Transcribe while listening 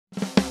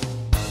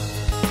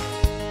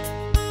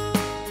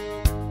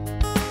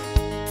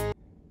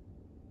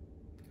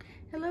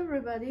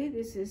everybody,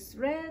 this is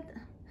Red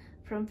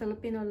from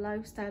Filipino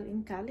Lifestyle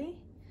in Cali.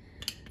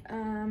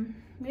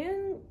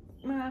 Ngayon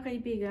mga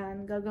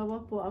kaibigan,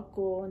 gagawa po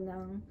ako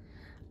ng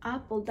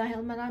apple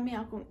dahil marami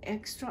akong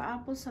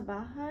extra apple sa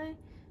bahay.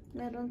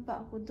 Meron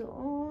pa ako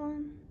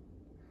doon.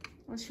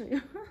 I'll show you.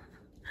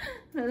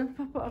 Meron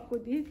pa po ako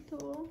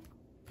dito.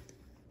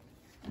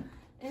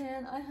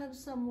 And I have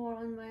some more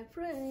on my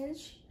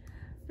fridge.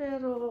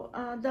 Pero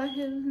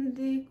dahil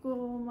hindi ko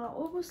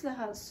maubos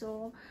lahat,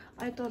 so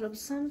I thought of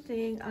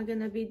something. I'm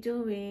gonna be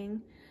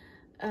doing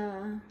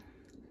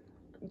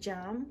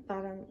jam,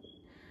 parang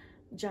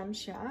jam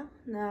siya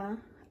na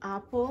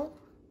apple.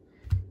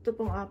 Ito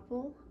pong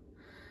apple.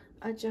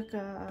 At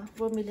saka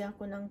bumili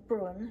ako ng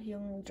prune,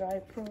 yung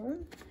dry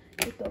prune.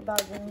 Ito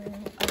bagong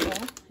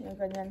yung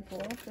ganyan po.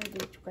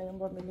 Pwede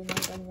kayong bumili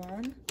ng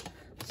ganyan.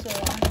 So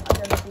I'm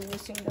gonna be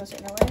using those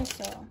anyway.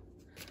 So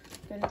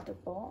ganito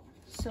po.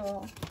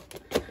 So,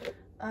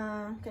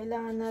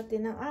 kailangan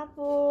natin ng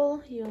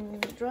apple,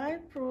 yung dry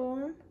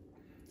prune,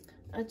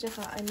 at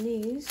saka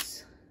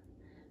anise,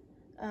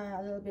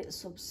 a little bit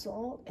of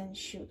salt, and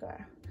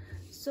sugar.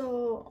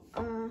 So,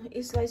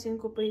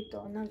 islicing ko po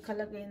ito.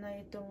 Nagkalagay na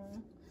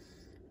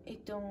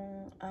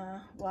itong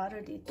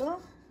water dito.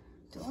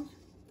 Ito.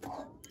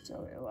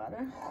 So,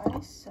 water.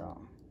 Okay,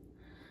 so,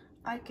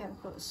 I can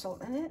put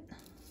salt in it.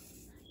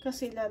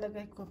 Kasi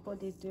ilalagay ko po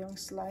dito yung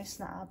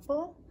slice na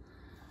apple.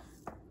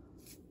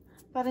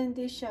 Para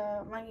hindi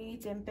siya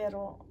mangingitim,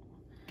 pero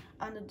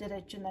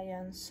diretso na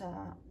yan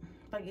sa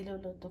pag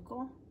iluluto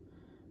ko.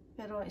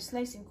 Pero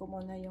slicing ko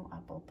muna yung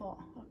apple po.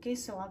 Okay,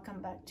 so I'll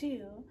come back to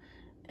you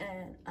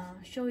and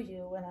show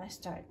you when I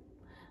start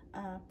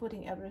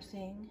putting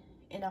everything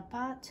in a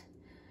pot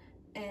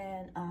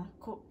and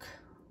cook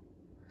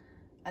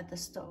at the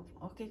stove.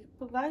 Okay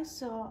po guys,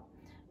 so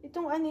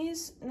itong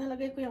anise,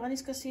 nalagay ko yung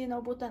anise kasi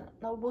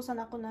naubusan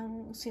ako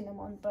ng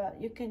cinnamon, but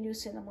you can use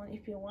cinnamon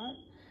if you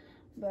want.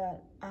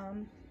 But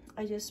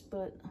I just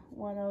put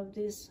one of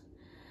these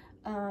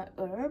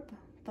herb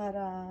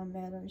para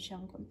meron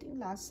siyang konting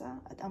lasa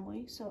at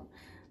amoy. So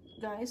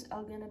guys,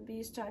 I'm gonna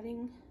be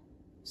starting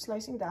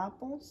slicing the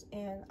apples,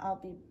 and I'll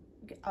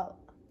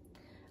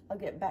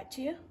get back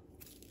to you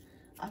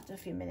after a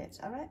few minutes.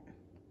 All right,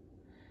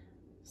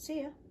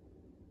 see ya.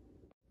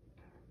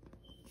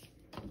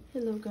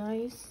 Hello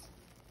guys,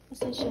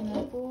 pasensya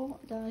na po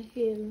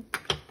dahil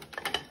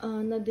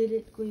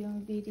na-delete ko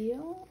yung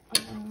video.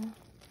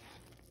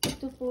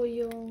 Ito po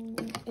yung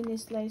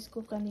in-slice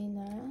ko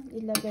kanina.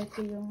 Ilagay ko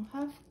yung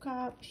half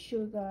cup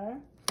sugar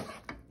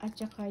at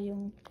saka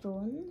yung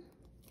prune.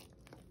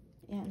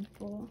 Yan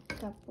po.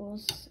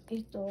 Tapos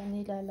ito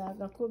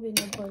nilalaga ko,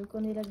 binoboil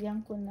ko,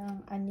 nilagyan ko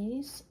ng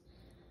anise.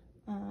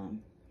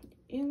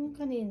 Yung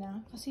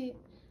kanina, kasi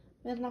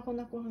meron ako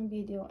nakuhang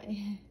video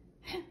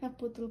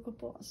naputol ko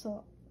po.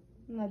 So,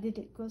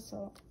 na-delete ko.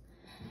 So,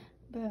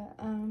 but,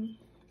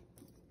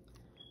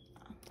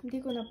 hindi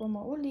ko na po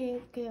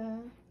maulit.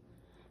 Kaya,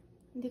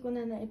 hindi ko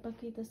na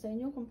naipakita sa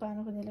inyo kung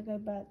paano ko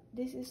nilagay, but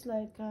this is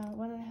like 1.5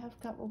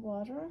 cup of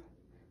water.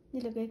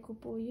 Nilagay ko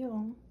po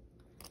yung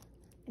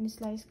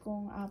in-slice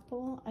kong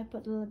apple. I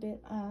put a little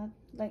bit,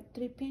 like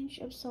 3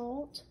 pinch of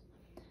salt.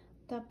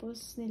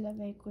 Tapos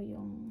nilagay ko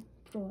yung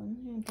prune,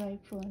 yung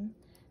dry prune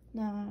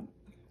na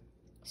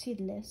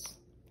seedless.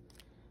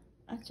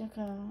 At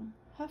saka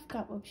half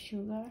cup of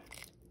sugar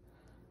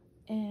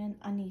and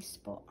anise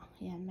po.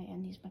 Yan, may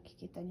anise.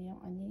 Makikita niyo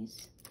yung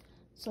anise.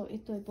 So,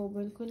 ito,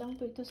 i-boil ko lang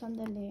po ito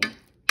sandali.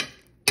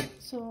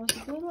 So,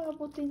 siguro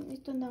abutin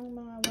ito ng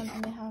mga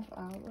 1.5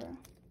 hour.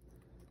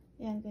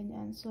 Yan,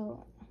 ganyan.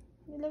 So,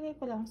 nilagay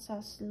ko lang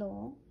sa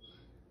slow.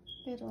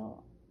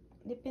 Pero,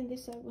 depende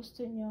sa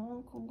gusto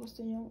nyo. Kung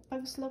gusto nyo,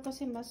 pag slow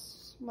kasi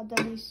mas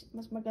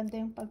maganda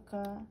yung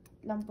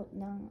pagkalambot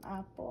ng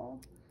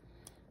apple.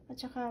 At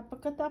saka,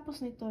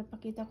 pagkatapos nito,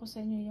 ipakita ko sa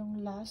inyo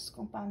yung last,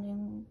 kung paano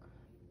yung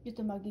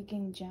ito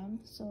magiging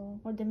jam. So,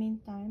 for the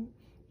meantime,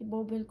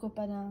 i-boil ko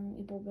pa ng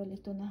i-boil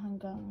ito na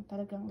hanggang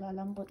talagang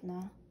lalambot na.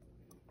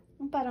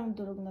 Yung parang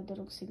durog na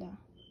durog sila.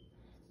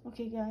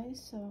 Okay guys,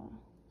 so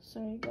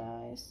sorry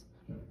guys.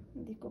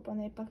 Hindi ko pa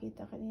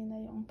naipakita kanina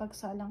yung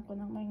pagsalang ko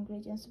ng mga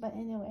ingredients. But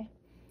anyway,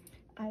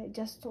 I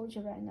just told you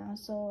right now.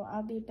 So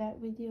I'll be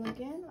back with you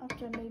again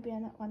after maybe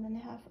 1.5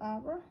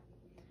 hour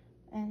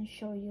and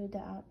show you the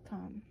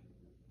outcome.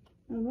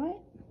 Alright?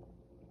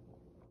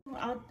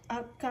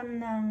 Outcome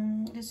ng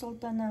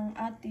resulta ng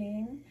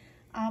ating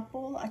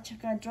apple at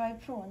saka dry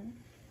prune,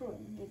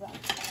 diba?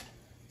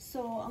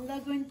 So, ang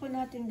gagawin po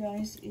natin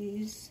guys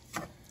is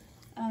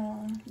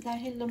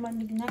dahil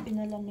lumamig na,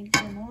 pinalamig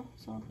ko, no?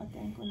 So,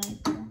 patayin ko na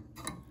ito.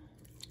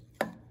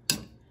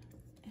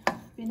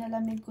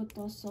 Pinalamig ko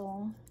to,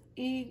 so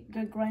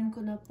i-grind ko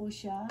na po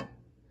siya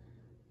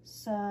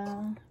sa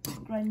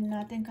grind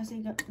natin kasi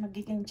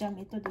magiging jam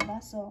ito,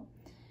 diba? So,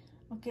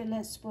 okay,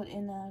 let's put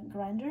in a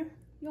grinder.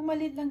 Yung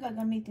maliit lang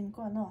gagamitin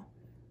ko, no?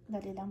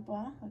 Dali lang po,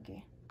 ha?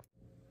 Okay.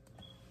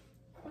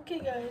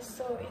 Okay guys,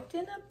 so ito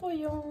na po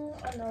yung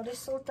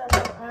resulta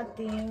ng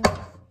ating,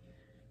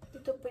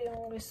 ito po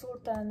yung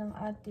resulta ng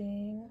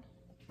ating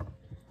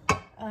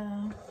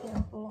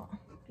yan po,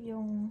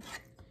 yung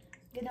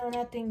ginawa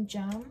nating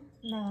jam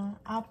na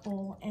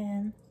apple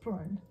and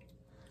prune.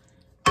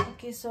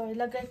 Okay, so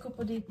ilagay ko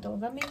po dito.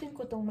 Gamitin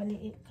ko tong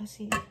maliit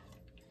kasi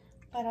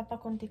para pa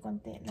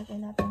konti-konti. Lagay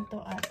natin to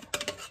at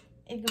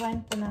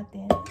i-grind po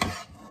natin.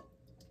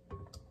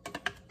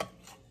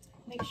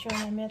 Make sure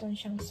na meron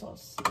siyang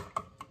sauce.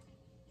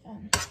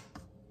 Yan.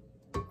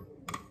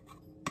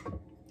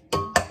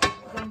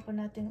 Grind po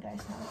natin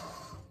guys.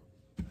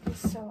 Okay,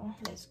 so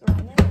let's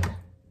grind it.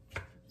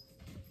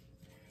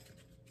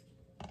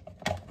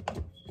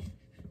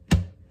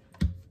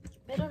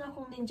 Meron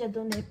akong ninja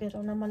doon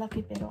pero na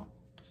malaki pero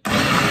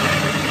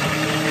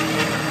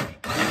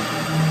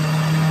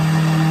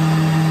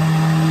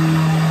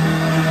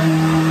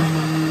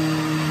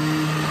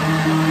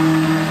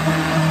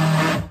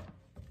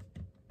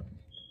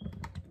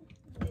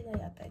hindi na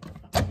yata ito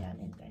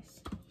pakayanin guys.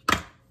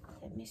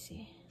 Let me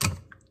see.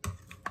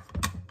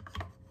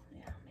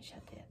 Yeah,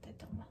 masyado yata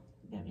ito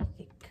very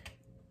thick.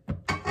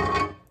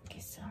 Okay,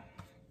 so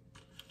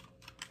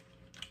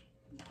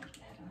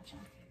meron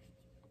siya.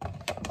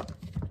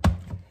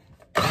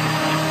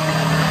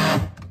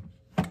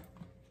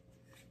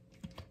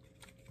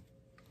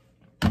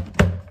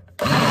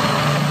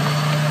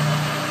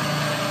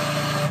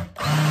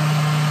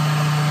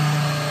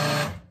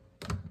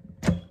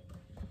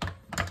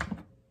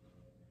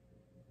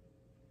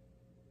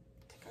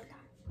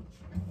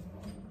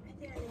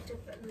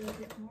 A little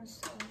bit more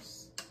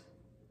sauce.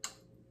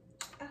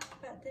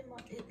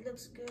 But it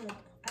looks good.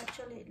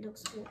 Actually, it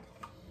looks good.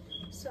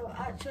 So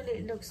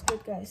actually, it looks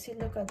good, guys. See,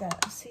 look at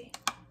that. See.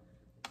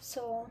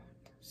 So,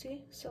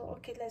 see. So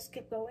okay, let's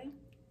keep going.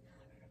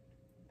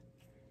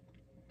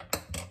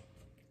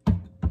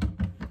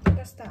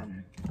 Basta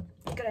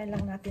i-grind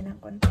lang natin ng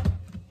konti.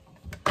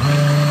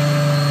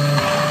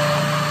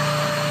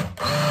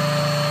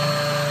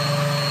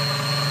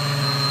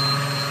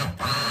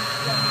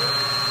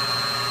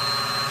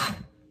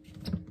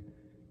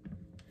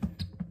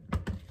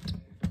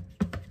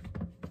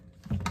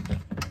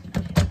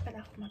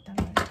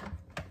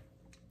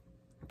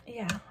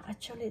 Yeah,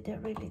 actually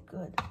they're really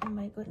good. Oh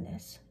my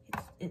goodness,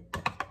 it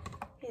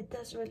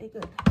does really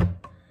good.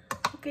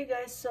 Okay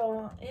guys,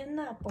 so yun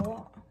na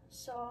po.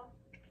 So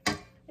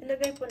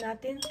ilagay po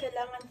natin.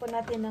 Kailangan po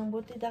natin ng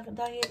buti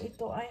dahil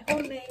ito ay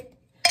homemade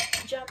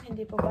jam,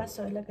 hindi po ba?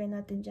 So ilagay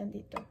natin dyan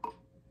dito.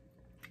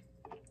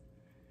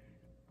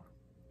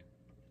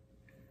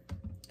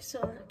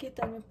 So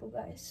nakita niyo po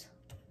guys,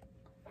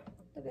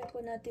 lagay po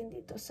natin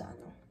dito sa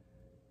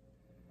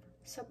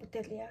sa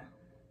botelya.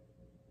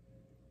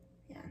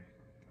 Yan.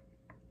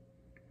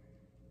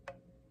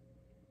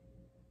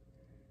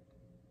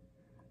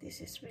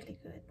 This is really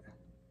good.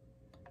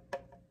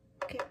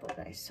 Okay po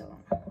guys, so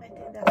I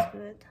think that's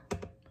good.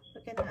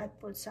 We're gonna add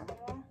put some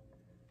more.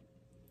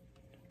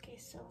 Okay,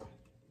 so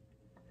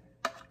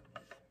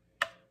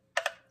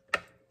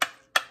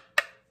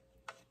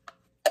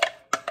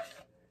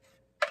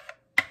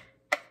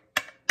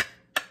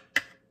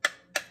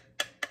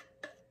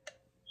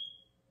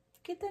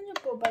kita nyo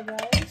po ba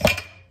guys?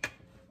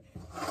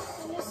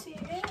 Can you see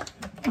it?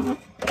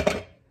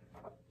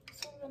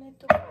 So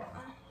ganito po.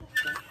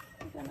 Okay.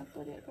 I'm gonna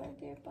put it right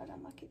there para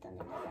makita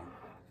nila yan.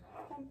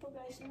 Yan po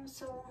guys. No?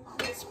 So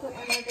let's put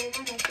another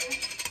one. Okay.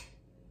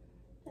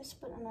 Let's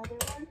put another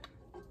one.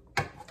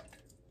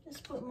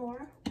 Let's put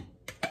more.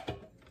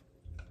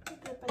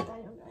 Okay pa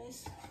tayo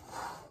guys.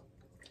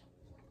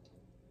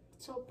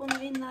 So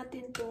punuin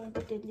natin itong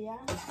botelya.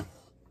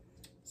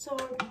 So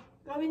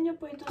gawin nyo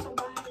po ito sa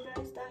bahay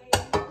guys dahil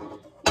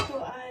ito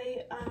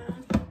ay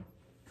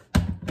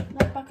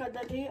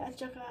napakadali at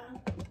saka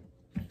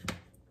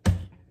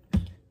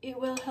it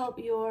will help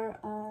your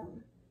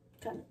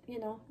you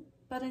know,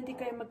 para hindi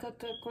kayo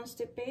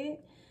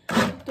magkaka-constipate.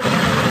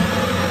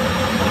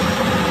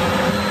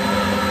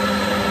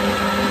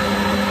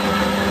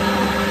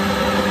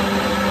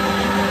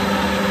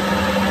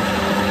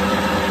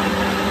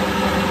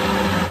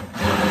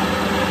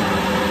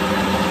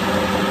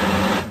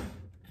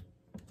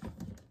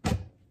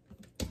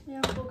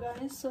 Yan po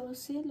guys, so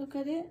see, look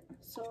at it.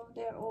 So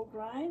they're all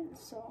grind.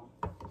 So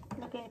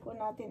lagay po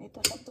natin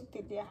ito sa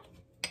tortilla.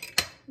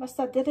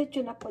 Basta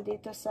diretso na po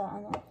dito sa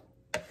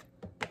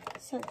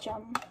sa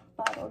jam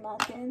paro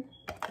natin.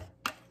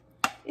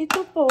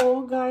 Ito po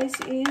guys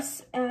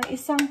is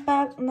isang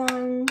pack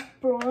ng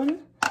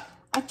prune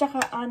at saka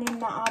 6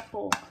 na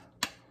apple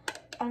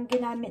ang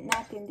ginamit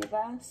natin, di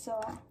ba? So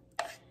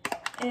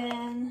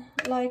and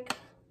like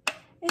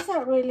it's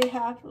not really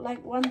half, like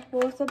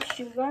 1/4 of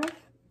sugar,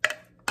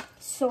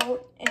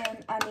 salt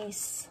and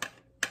anise.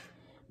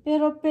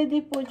 Pero pwede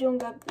po yung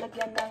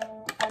lagyan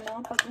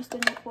ng pag gusto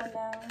niyo po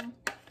ng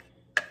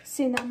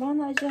cinnamon,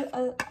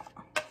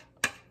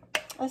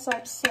 as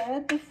I've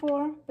said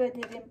before,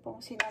 pwede din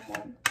pong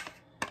cinnamon.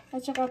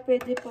 At saka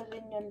pwede po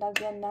rin yung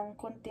lagyan ng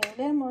konting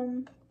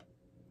lemon.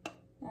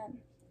 Yan.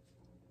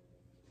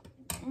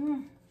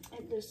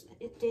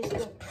 It tastes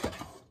good.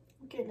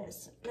 Okay,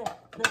 let's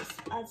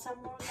add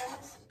some more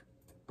guys.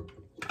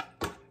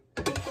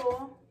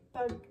 Ito,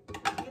 pag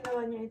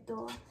ginawa nyo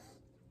ito,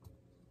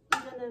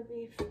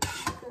 really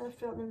gonna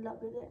fall in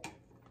love with it.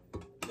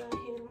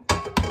 Dahil,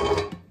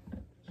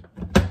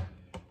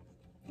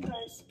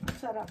 guys,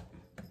 sarap.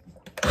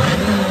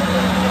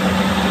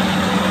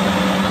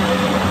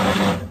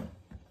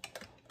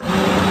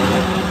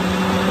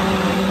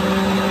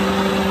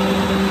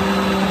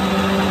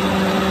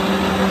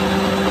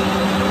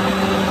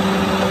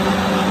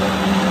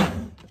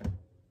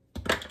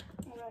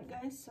 Alright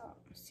guys, so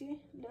see,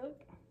 look.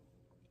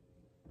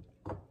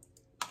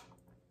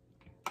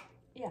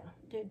 Yeah,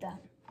 they're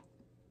done.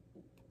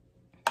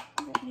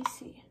 Let me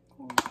see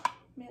kung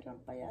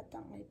meron pa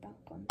yatang may pang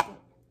konti.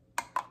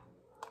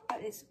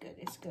 But it's good,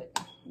 it's good.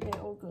 They're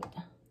all good.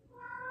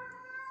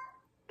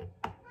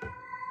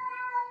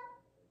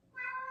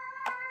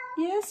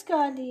 Yes,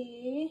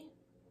 Kali.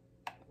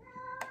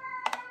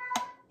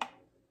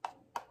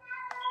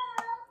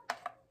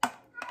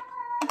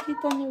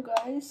 Kita nyo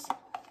guys,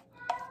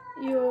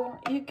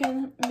 you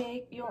can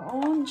make your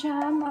own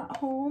jam at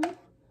home.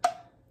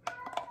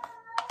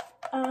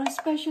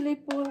 Especially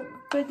po,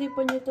 pwede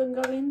po nyo itong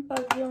gawin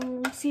pag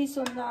yung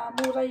season na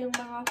mura yung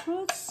mga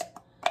fruits.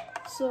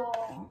 So,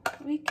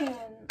 we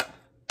can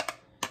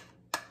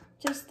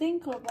just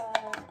think of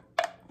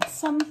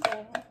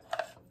something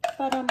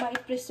para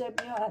ma-preserve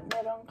nyo at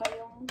meron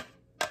kayong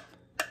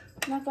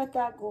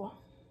nakatago.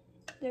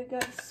 There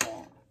guys,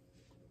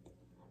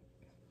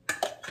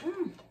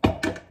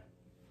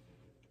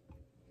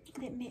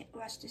 let me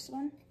wash this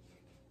one.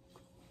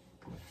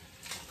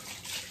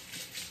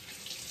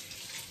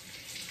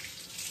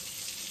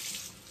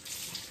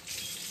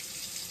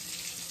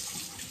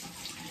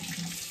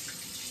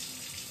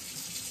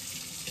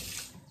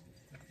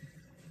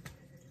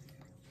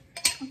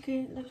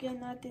 Okay,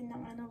 lagyan natin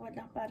ng ano,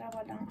 para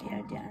walang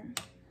air dyan.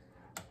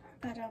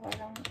 Para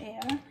walang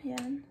air,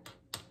 yan.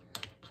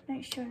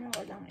 Make sure na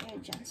walang air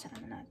dyan sa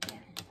ano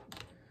natin.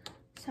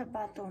 Sa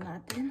bottle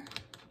natin.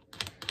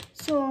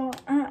 So,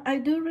 I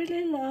do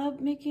really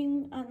love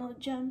making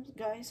jams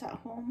guys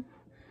at home.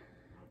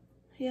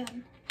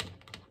 Yan.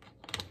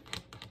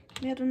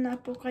 Meron na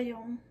po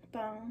kayong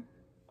pang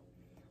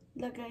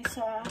lagay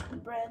sa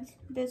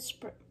bed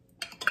spread.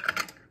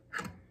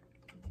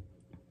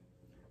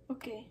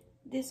 Okay.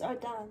 These are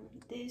done.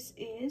 This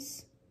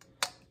is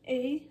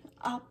a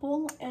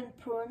apple and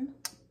prune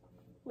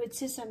with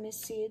sesame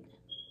seed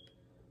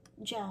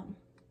jam.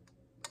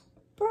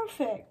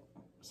 Perfect.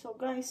 So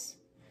guys,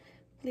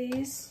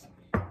 please,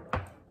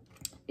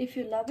 if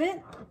you love it,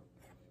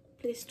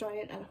 please try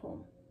it at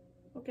home.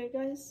 Okay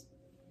guys?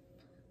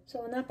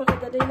 So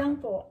napakadali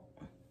lang po.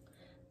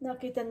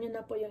 Nakita nyo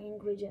na po yung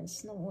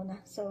ingredients nung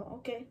una. So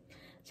okay.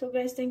 So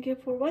guys, thank you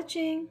for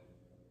watching.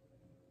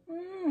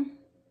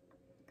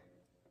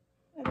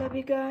 I love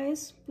you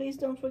guys. Please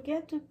don't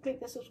forget to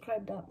click the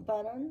subscribe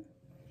button.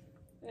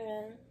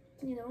 And,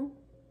 you know,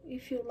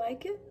 if you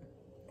like it,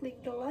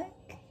 click the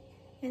like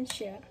and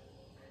share.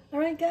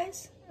 Alright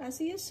guys, I'll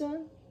see you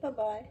soon.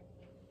 Bye-bye.